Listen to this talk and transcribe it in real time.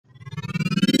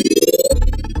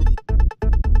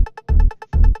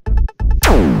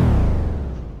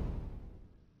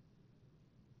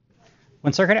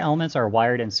When circuit elements are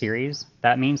wired in series,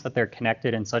 that means that they're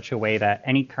connected in such a way that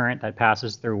any current that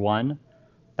passes through one,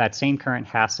 that same current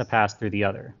has to pass through the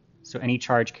other. So any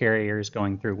charge carriers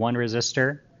going through one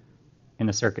resistor in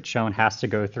the circuit shown has to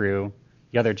go through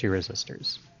the other two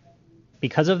resistors.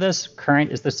 Because of this,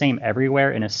 current is the same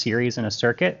everywhere in a series in a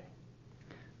circuit,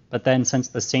 but then since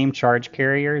the same charge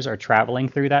carriers are traveling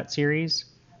through that series,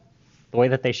 the way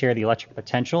that they share the electric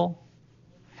potential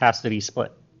has to be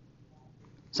split.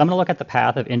 So I'm going to look at the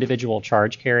path of individual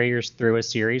charge carriers through a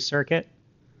series circuit.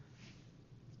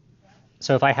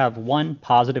 So if I have one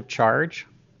positive charge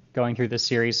going through this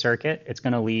series circuit, it's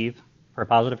going to leave for a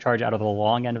positive charge out of the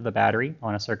long end of the battery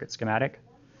on a circuit schematic,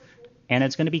 and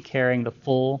it's going to be carrying the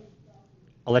full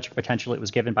electric potential it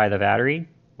was given by the battery,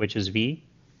 which is V.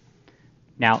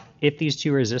 Now, if these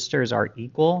two resistors are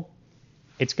equal,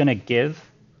 it's going to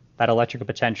give that electrical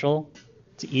potential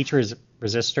to each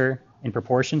resistor in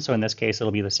proportion. So in this case,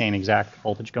 it'll be the same exact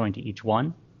voltage going to each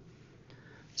one.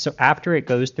 So after it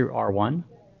goes through R1,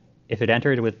 if it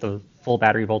entered with the full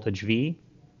battery voltage V,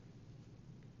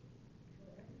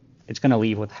 it's going to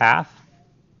leave with half.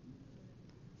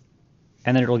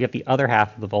 And then it'll give the other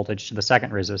half of the voltage to the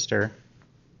second resistor.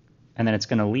 And then it's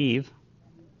going to leave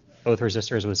both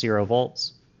resistors with 0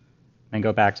 volts, then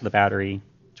go back to the battery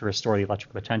to restore the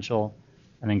electrical potential,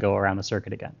 and then go around the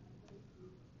circuit again.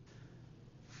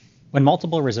 When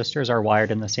multiple resistors are wired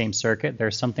in the same circuit,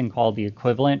 there's something called the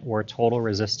equivalent or total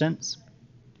resistance.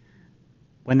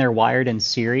 When they're wired in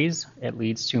series, it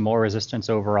leads to more resistance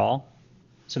overall.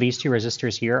 So these two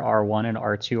resistors here, R1 and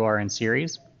R2, are in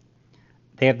series.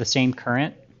 They have the same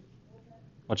current,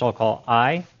 which I'll call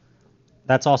I.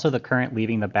 That's also the current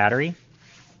leaving the battery.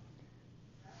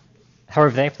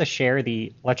 However, they have to share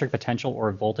the electric potential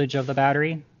or voltage of the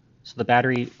battery. So the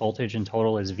battery voltage in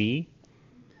total is V.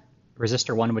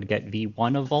 Resistor 1 would get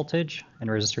V1 of voltage, and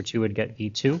resistor 2 would get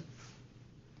V2.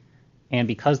 And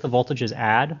because the voltages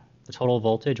add, the total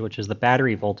voltage, which is the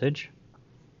battery voltage,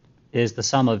 is the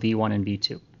sum of V1 and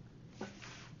V2.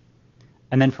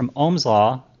 And then from Ohm's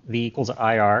law, V equals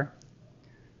IR,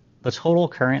 the total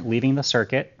current leaving the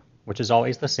circuit, which is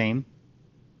always the same,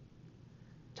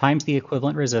 times the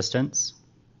equivalent resistance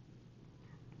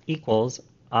equals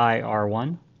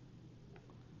IR1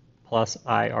 plus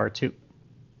IR2.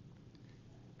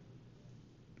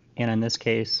 And in this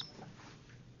case,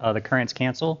 the currents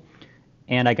cancel.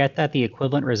 And I get that the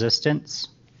equivalent resistance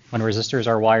when resistors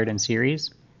are wired in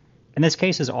series, in this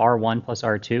case is R1 plus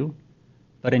R2,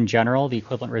 but in general, the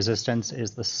equivalent resistance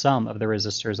is the sum of the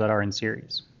resistors that are in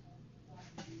series.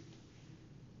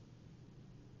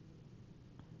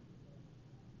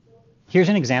 Here's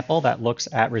an example that looks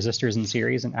at resistors in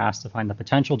series and asks to find the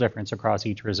potential difference across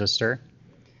each resistor.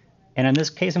 And in this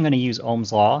case, I'm going to use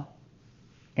Ohm's law.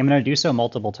 I'm going to do so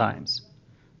multiple times.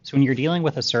 So when you're dealing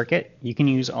with a circuit, you can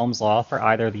use Ohm's law for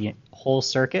either the whole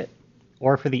circuit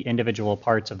or for the individual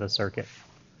parts of the circuit.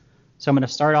 So I'm going to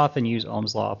start off and use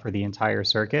Ohm's law for the entire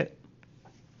circuit.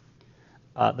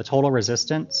 The total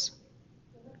resistance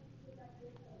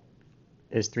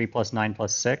is 3 plus 9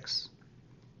 plus 6.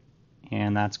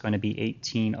 And that's going to be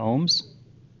 18 ohms.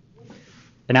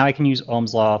 And now I can use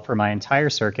Ohm's law for my entire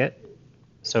circuit.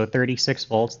 So 36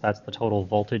 volts, that's the total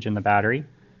voltage in the battery,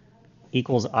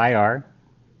 equals IR.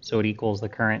 So it equals the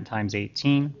current times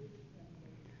 18,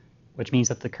 which means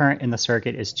that the current in the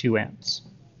circuit is 2 amps.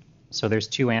 So there's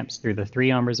 2 amps through the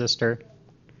 3 ohm resistor,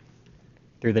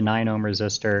 through the 9 ohm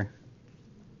resistor,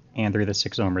 and through the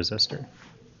 6 ohm resistor. And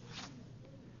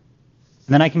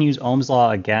then I can use Ohm's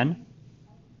law again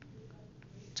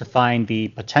to find the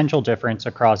potential difference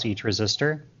across each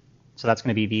resistor. So that's going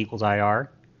to be V equals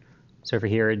IR. So for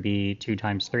here, it'd be 2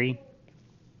 times 3.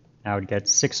 Now I would get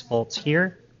 6 volts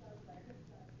here,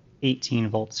 18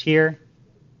 volts here,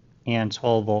 and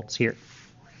 12 volts here.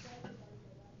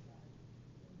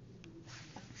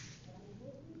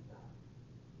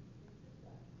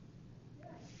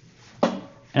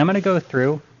 And I'm going to go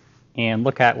through and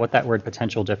look at what that word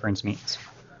potential difference means.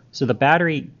 So the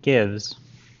battery gives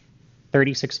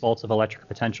 36 volts of electric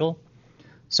potential.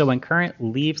 So when current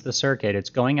leaves the circuit, it's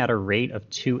going at a rate of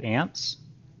 2 amps.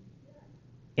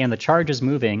 And the charge is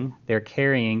moving, they're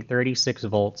carrying 36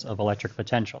 volts of electric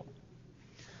potential.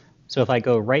 So if I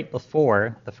go right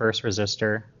before the first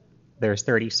resistor, there's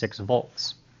 36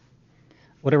 volts.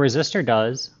 What a resistor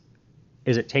does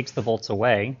is it takes the volts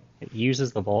away, it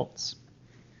uses the volts.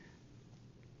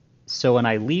 So when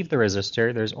I leave the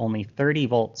resistor, there's only 30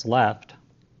 volts left,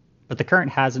 but the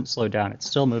current hasn't slowed down. It's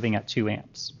still moving at 2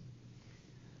 amps.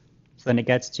 So then it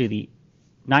gets to the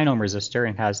 9 ohm resistor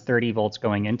and has 30 volts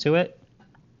going into it,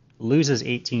 loses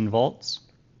 18 volts,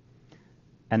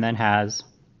 and then has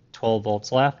 12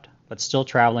 volts left, but still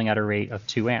traveling at a rate of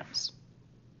 2 amps.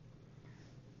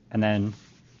 And then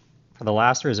for the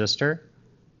last resistor,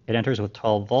 it enters with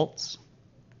 12 volts,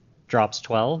 drops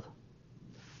 12,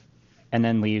 and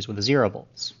then leaves with 0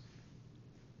 volts.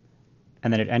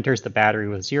 And then it enters the battery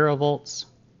with 0 volts.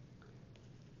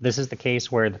 This is the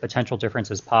case where the potential difference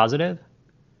is positive,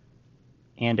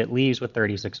 and it leaves with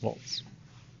 36 volts.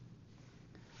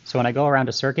 So when I go around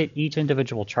a circuit, each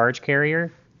individual charge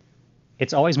carrier,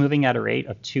 it's always moving at a rate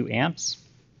of 2 amps.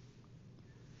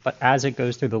 But as it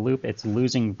goes through the loop, it's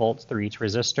losing volts through each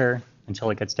resistor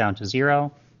until it gets down to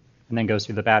 0, and then goes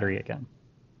through the battery again.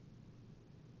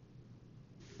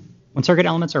 When circuit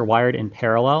elements are wired in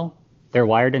parallel, they're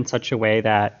wired in such a way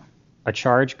that a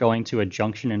charge going to a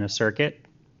junction in a circuit,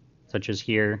 such as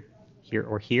here, here,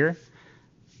 or here,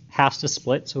 has to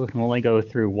split so it can only go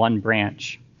through one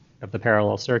branch of the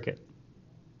parallel circuit.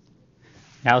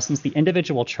 Now, since the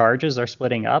individual charges are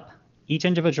splitting up, each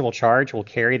individual charge will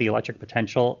carry the electric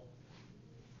potential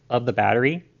of the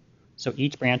battery, so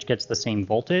each branch gets the same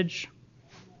voltage,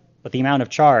 but the amount of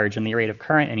charge and the rate of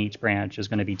current in each branch is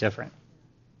going to be different.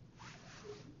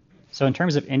 So in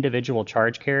terms of individual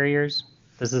charge carriers,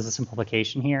 this is a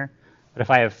simplification here, but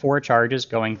if I have 4 charges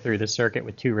going through the circuit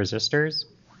with 2 resistors,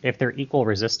 if they're equal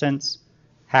resistance,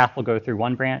 half will go through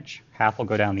one branch, half will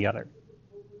go down the other.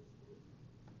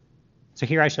 So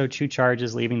here I show 2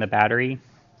 charges leaving the battery.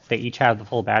 They each have the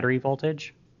full battery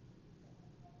voltage.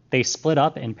 They split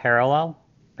up in parallel,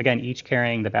 again, each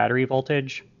carrying the battery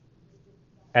voltage,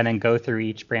 and then go through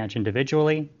each branch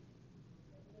individually.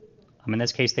 In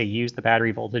this case, they use the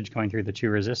battery voltage going through the 2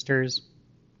 resistors.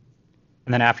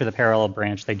 And then after the parallel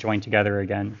branch, they join together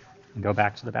again and go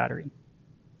back to the battery.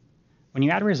 When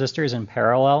you add resistors in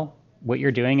parallel, what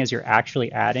you're doing is you're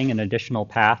actually adding an additional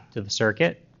path to the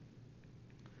circuit.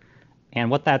 And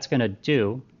what that's going to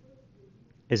do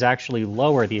is actually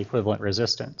lower the equivalent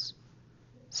resistance.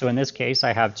 So in this case,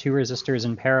 I have 2 resistors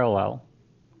in parallel.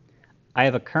 I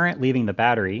have a current leaving the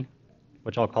battery,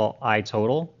 which I'll call I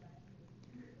total.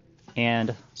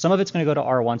 And some of it's going to go to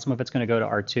R1, some of it's going to go to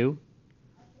R2.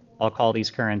 I'll call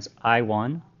these currents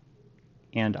I1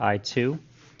 and I2.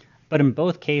 But in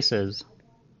both cases,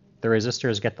 the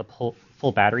resistors get the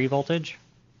full battery voltage,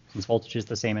 since voltage is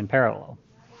the same in parallel.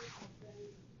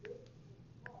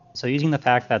 So using the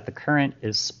fact that the current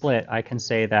is split, I can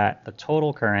say that the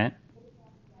total current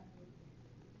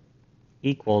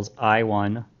equals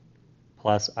I1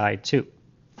 plus I2.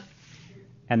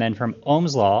 And then from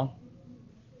Ohm's law,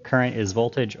 current is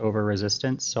voltage over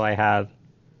resistance, so I have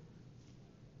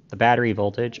the battery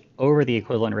voltage over the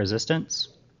equivalent resistance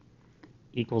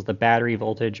equals the battery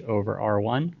voltage over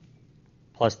R1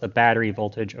 plus the battery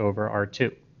voltage over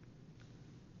R2.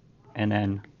 And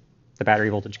then the battery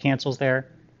voltage cancels there,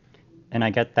 and I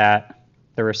get that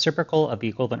the reciprocal of the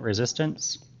equivalent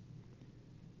resistance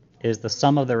is the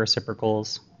sum of the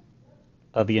reciprocals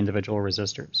of the individual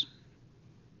resistors.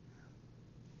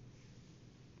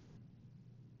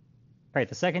 All right,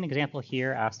 the second example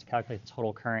here asks to calculate the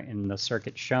total current in the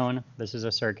circuit shown. This is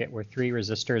a circuit where 3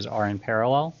 resistors are in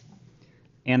parallel,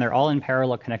 and they're all in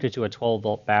parallel connected to a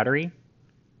 12-volt battery.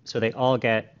 So they all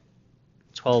get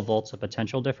 12 volts of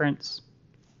potential difference,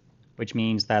 which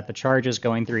means that the charges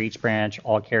going through each branch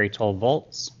all carry 12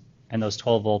 volts, and those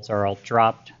 12 volts are all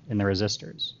dropped in the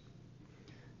resistors.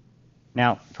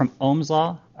 Now, from Ohm's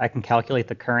law, I can calculate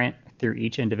the current through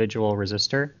each individual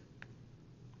resistor.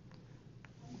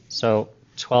 So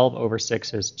 12 over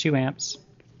 6 is 2 amps.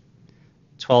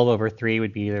 12 over 3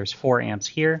 would be there's 4 amps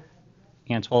here,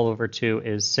 and 12 over 2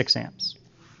 is 6 amps.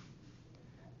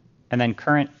 And then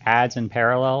current adds in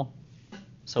parallel,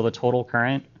 so the total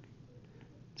current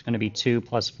is going to be 2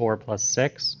 plus 4 plus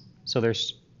 6. So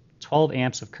there's 12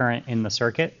 amps of current in the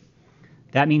circuit.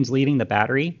 That means leaving the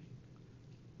battery,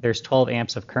 there's 12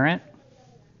 amps of current,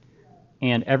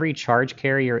 and every charge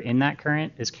carrier in that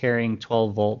current is carrying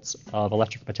 12 volts of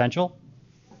electric potential.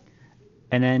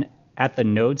 And then at the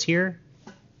nodes here,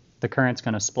 the current's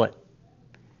going to split.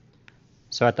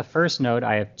 So at the first node,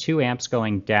 I have 2 amps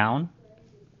going down,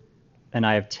 and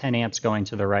I have 10 amps going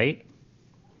to the right.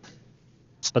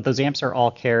 But those amps are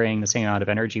all carrying the same amount of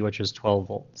energy, which is 12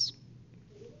 volts.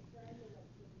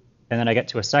 And then I get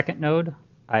to a second node,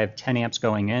 I have 10 amps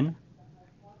going in,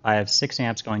 I have 6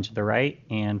 amps going to the right,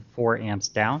 and 4 amps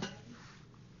down.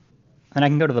 And I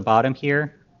can go to the bottom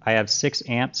here. I have 6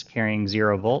 amps carrying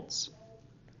 0 volts.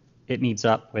 It meets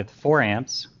up with 4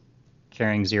 amps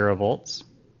carrying 0 volts.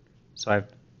 So I have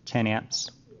 10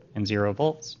 amps and 0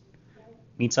 volts.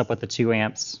 Meets up with the 2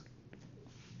 amps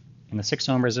in the 6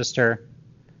 ohm resistor,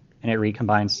 and it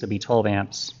recombines to be 12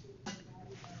 amps,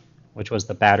 which was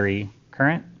the battery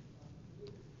current.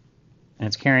 and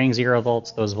it's carrying 0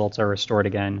 volts, those volts are restored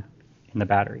again in the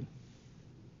battery.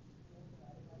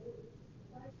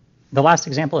 The last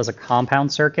example is a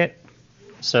compound circuit.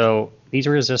 So these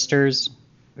resistors,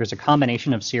 there's a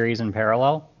combination of series and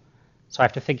parallel. So I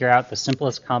have to figure out the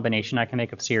simplest combination I can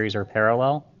make of series or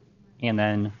parallel, and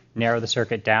then narrow the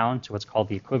circuit down to what's called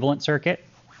the equivalent circuit,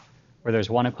 where there's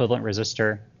one equivalent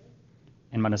resistor,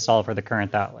 and I'm going to solve for the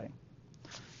current that way.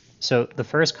 So the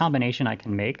first combination I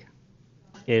can make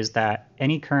is that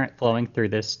any current flowing through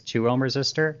this 2 ohm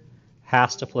resistor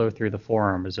has to flow through the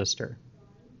 4 ohm resistor.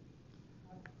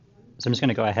 So I'm just going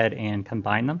to go ahead and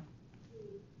combine them.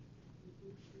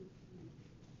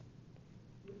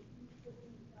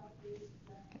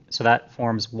 So that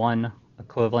forms one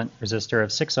equivalent resistor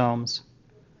of 6 ohms.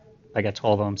 I get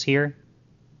 12 ohms here,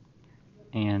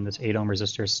 and this 8 ohm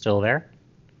resistor is still there.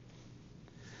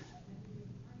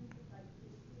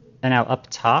 And now up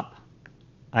top,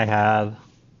 I have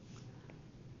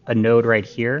a node right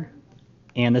here,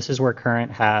 and this is where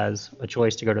current has a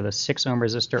choice to go to the 6 ohm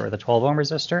resistor or the 12 ohm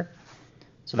resistor.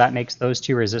 So that makes those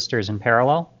 2 resistors in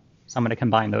parallel. So I'm going to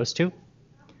combine those 2.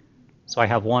 So I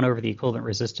have 1 over the equivalent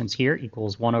resistance here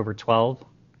equals 1 over 12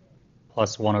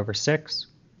 plus 1 over 6.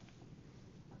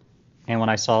 And when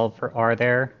I solve for R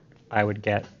there, I would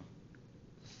get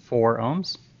 4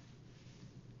 ohms.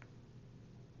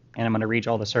 And I'm going to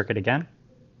redraw the circuit again.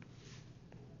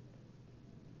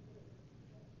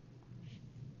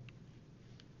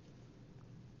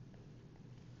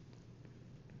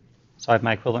 So I have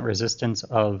my equivalent resistance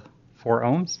of 4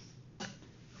 ohms.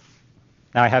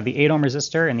 Now I have the 8 ohm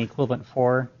resistor and the equivalent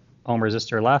 4 ohm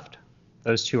resistor left.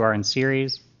 Those 2 are in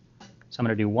series. So I'm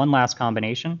going to do one last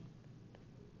combination.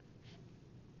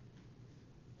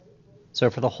 So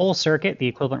for the whole circuit, the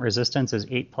equivalent resistance is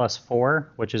 8 plus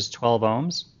 4, which is 12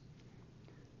 ohms.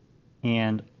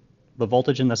 And the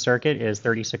voltage in the circuit is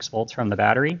 36 volts from the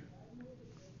battery.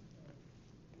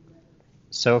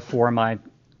 So for my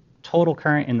total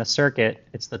current in the circuit,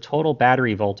 it's the total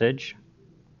battery voltage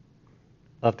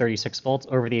of 36 volts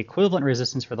over the equivalent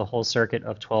resistance for the whole circuit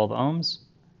of 12 ohms.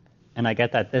 And I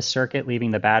get that this circuit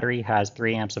leaving the battery has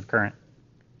 3 amps of current.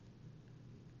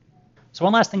 So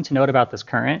one last thing to note about this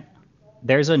current,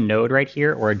 there's a node right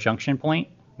here, or a junction point,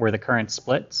 where the current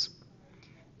splits.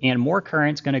 And more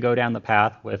current's going to go down the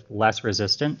path with less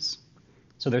resistance.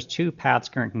 So there's 2 paths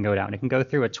current can go down. It can go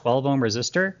through a 12 ohm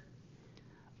resistor,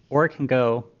 or it can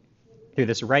go through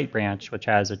this right branch, which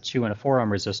has a 2 and a 4 ohm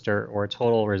resistor, or a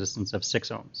total resistance of 6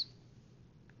 ohms.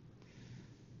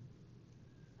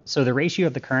 So the ratio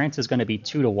of the currents is going to be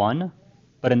 2 to 1,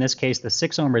 but in this case, the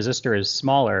 6 ohm resistor is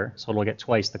smaller, so it'll get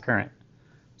twice the current.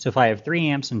 So if I have 3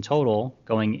 amps in total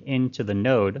going into the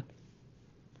node,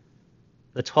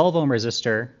 the 12 ohm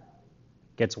resistor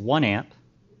gets 1 amp,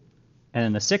 and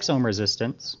then the 6 ohm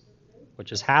resistance,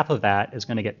 which is half of that, is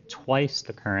going to get twice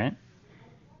the current,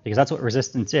 because that's what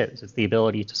resistance is. It's the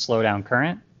ability to slow down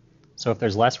current. So if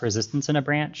there's less resistance in a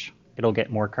branch, it'll get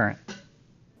more current.